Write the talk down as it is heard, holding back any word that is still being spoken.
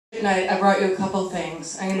Tonight, I brought you a couple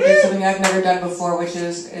things. I'm going to do something I've never done before, which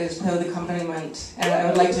is play with accompaniment. And I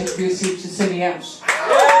would like to introduce you to Cindy Emsch.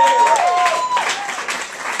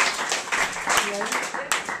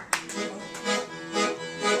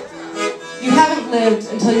 You haven't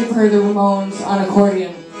lived until you've heard the Ramones on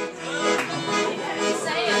accordion.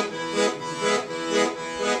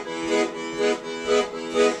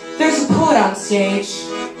 There's a poet on stage.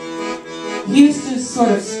 He used to sort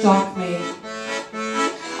of stalk me.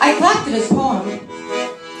 I clapped at his poem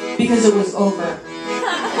because it was over.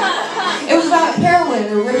 It was about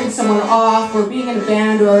heroin or ripping someone off or being in a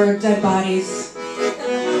band or dead bodies.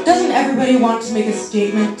 Doesn't everybody want to make a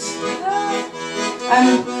statement?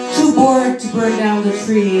 I'm too bored to burn down the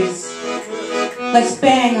trees. Let's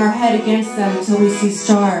bang our head against them till we see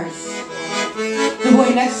stars. The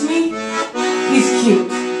boy next to me, he's cute.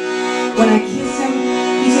 When I kiss him,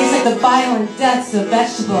 he tastes like the violent deaths of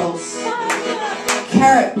vegetables.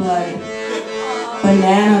 Carrot blood,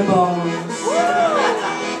 banana bones.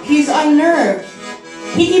 He's unnerved.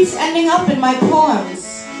 He keeps ending up in my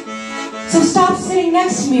poems. So stop sitting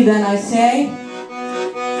next to me then, I say.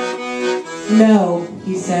 No,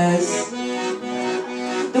 he says.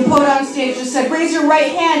 The poet on stage just said, raise your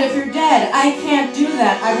right hand if you're dead. I can't do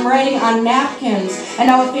that. I'm writing on napkins. And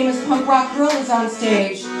now a famous punk rock girl is on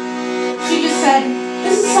stage. She just said,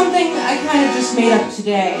 this is something I kind of just made up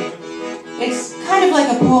today. It's kind of like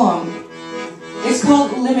a poem. It's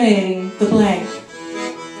called Eliminating the Blank.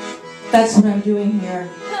 That's what I'm doing here.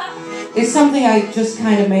 It's something I just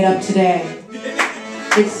kind of made up today.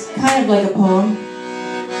 It's kind of like a poem.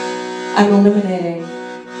 I'm eliminating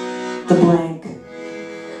the blank.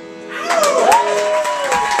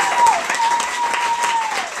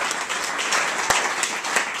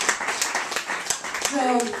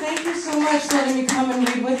 So thank you so much for letting me come and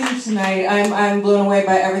read with you tonight. I'm blown away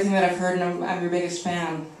by everything that I've heard, and I'm your biggest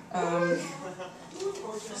fan.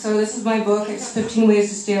 So this is my book. It's 15 Ways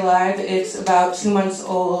to Stay Alive. It's about 2 months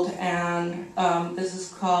old, and this is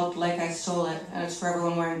called Like I Stole It, and it's for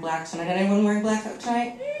everyone wearing black tonight. Anyone wearing black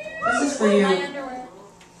tonight? This is for you.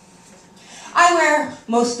 I wear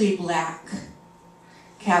mostly black.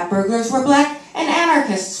 Cat burglars wear black, and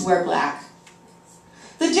anarchists wear black.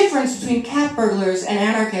 The difference between cat burglars and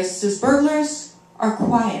anarchists is burglars are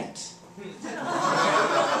quiet.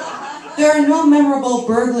 There are no memorable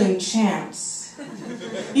burgling chants.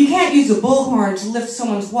 You can't use a bullhorn to lift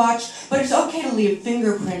someone's watch, but it's okay to leave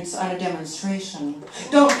fingerprints on a demonstration.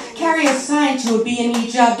 Don't carry a sign to a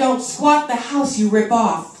B&E job. Don't squat the house you rip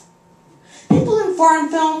off. People in foreign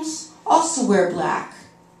films also wear black.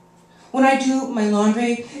 When I do my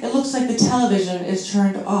laundry, it looks like the television is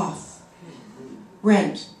turned off.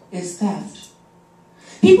 Rent is theft.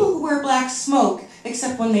 People who wear black smoke,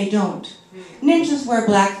 except when they don't. Ninjas wear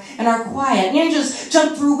black and are quiet. Ninjas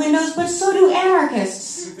jump through windows, but so do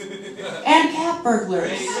anarchists. And cat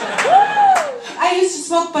burglars. I used to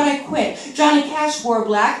smoke, but I quit. Johnny Cash wore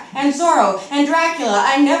black, and Zorro, and Dracula.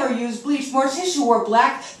 I never used bleach. Morticia wore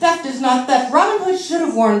black. Theft is not theft. Robin Hood should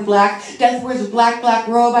have worn black. Death wears a black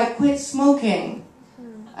robe. I quit smoking.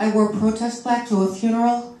 I wore protest black to a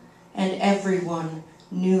funeral, and everyone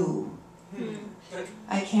knew.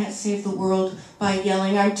 I can't save the world by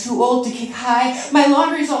yelling. I'm too old to kick high. My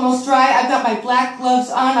laundry's almost dry. I've got my black gloves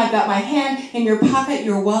on. I've got my hand in your pocket.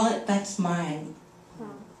 Your wallet, that's mine.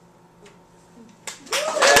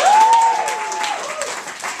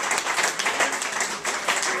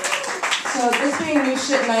 So this being new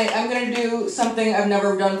shit night, I'm going to do something I've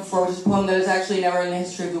never done before, which is a poem that has actually never in the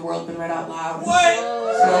history of the world been read out loud. What?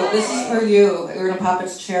 So this is for you. We're going to pop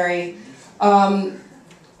its cherry.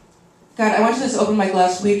 God, I went to this open mic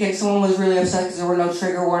last week and someone was really upset because there were no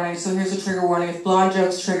trigger warnings. So here's a trigger warning. If blonde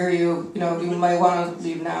jokes trigger you, you might want to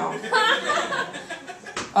leave now.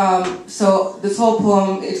 So this whole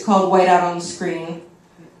poem is called White Out on the Screen.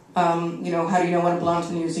 How do you know when a blonde's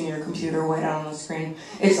been using your computer? White out on the screen.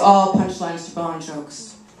 It's all punchlines to blonde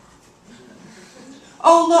jokes.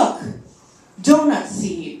 Oh, look. Donut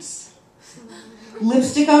seeds.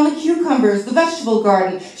 Lipstick on the cucumbers, the vegetable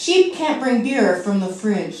garden. Sheep can't bring beer from the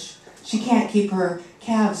fridge. She can't keep her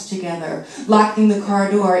calves together, locking the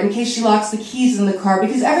car door in case she locks the keys in the car,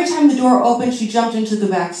 because every time the door opened, she jumped into the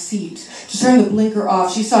back seat. To turn the blinker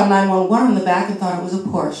off, she saw 911 on the back and thought it was a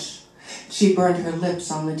Porsche. She burned her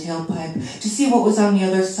lips on the tailpipe to see what was on the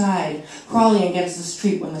other side, crawling against the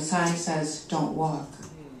street when the sign says, don't walk.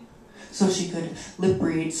 So she could lip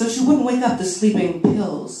read, so she wouldn't wake up the sleeping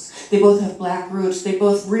pills. They both have black roots. They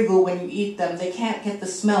both wriggle when you eat them. They can't get the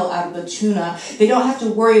smell out of the tuna. They don't have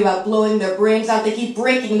to worry about blowing their brains out. They keep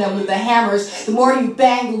breaking them with the hammers. The more you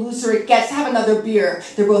bang, the looser it gets. Have another beer.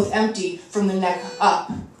 They're both empty from the neck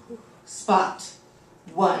up. Spot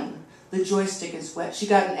 1. The joystick is wet. She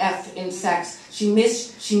got an F in sex. She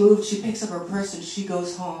missed, she moved, she picks up her purse and she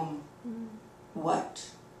goes home. What?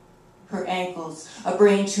 Her ankles. A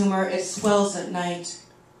brain tumor. It swells at night.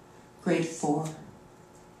 Grade 4.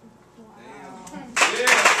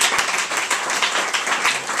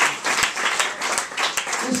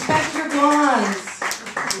 Respect your blondes.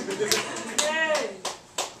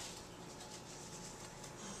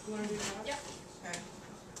 Yep.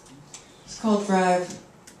 It's called Drive.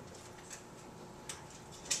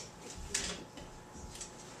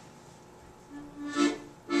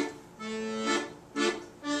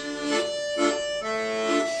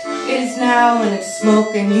 It is now and it's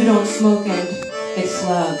smoke and you don't smoke and it's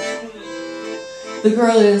love. The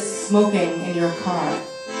girl is smoking in your car.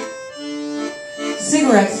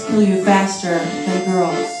 Cigarettes kill you faster than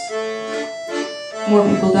girls. More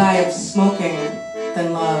people die of smoking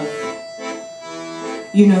than love.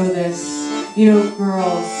 You know this. You know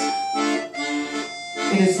girls.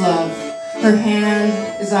 It is love. Her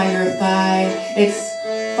hand is on your thigh. It's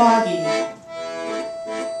foggy.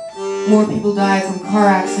 More people die from car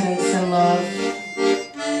accidents than love.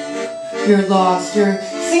 You're lost. You're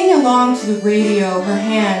singing along to the radio. Her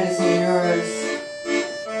hand is in yours.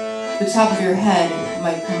 The top of your head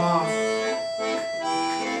might come off.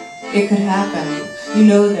 It could happen. You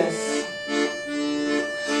know this.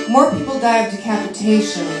 More people die of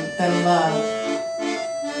decapitation than love.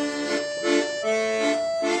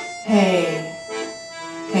 Hey,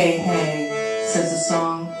 hey, hey, says the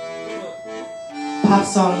song. Pop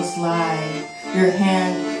songs lie. Your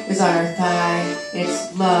hand is on her thigh.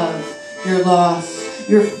 It's love. You're lost.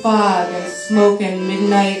 You're fog and smoke and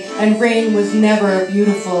midnight, and rain was never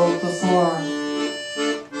beautiful before.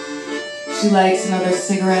 She lights another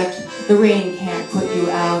cigarette. The rain can't put you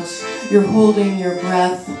out. You're holding your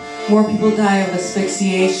breath. More people die of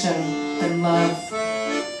asphyxiation than love.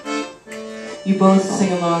 You both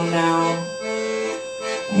sing along now.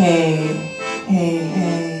 Hey, hey,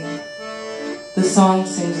 hey. The song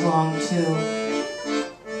sings along too.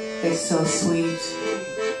 It's so sweet.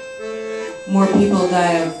 More people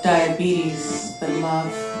die of diabetes than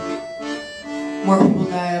love. More people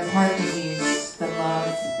die of heart disease than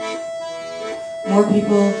love. More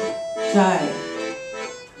people die.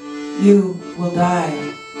 You will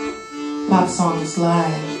die. Pop songs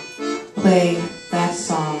lie. Play that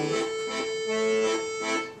song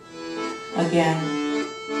again.